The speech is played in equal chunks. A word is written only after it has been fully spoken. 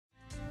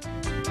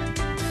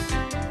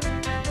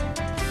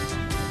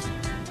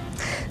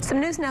Some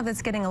news now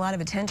that's getting a lot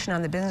of attention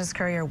on the Business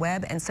Courier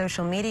web and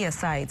social media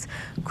sites.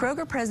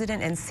 Kroger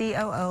President and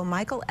COO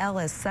Michael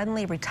Ellis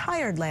suddenly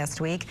retired last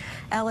week.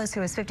 Ellis,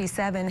 who is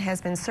 57, has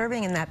been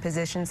serving in that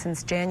position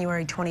since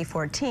January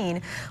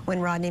 2014, when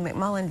Rodney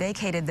McMullen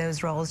vacated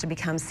those roles to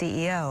become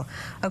CEO.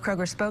 A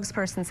Kroger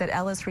spokesperson said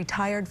Ellis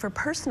retired for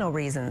personal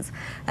reasons.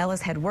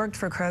 Ellis had worked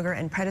for Kroger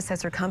and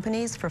predecessor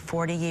companies for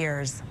 40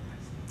 years.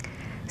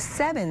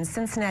 7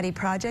 Cincinnati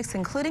projects,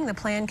 including the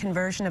planned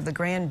conversion of the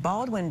Grand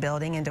Baldwin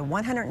building into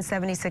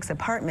 176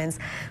 apartments,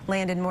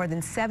 landed more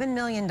than $7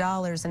 million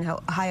in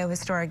Ohio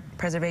Historic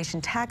Preservation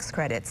tax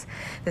credits.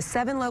 The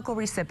 7 local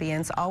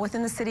recipients, all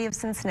within the city of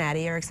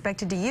Cincinnati, are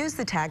expected to use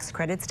the tax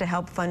credits to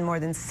help fund more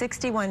than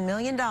 $61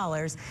 million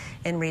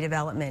in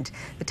redevelopment.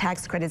 The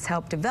tax credits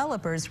help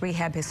developers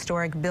rehab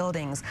historic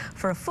buildings.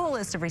 For a full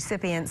list of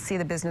recipients, see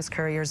the Business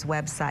Courier's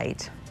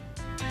website.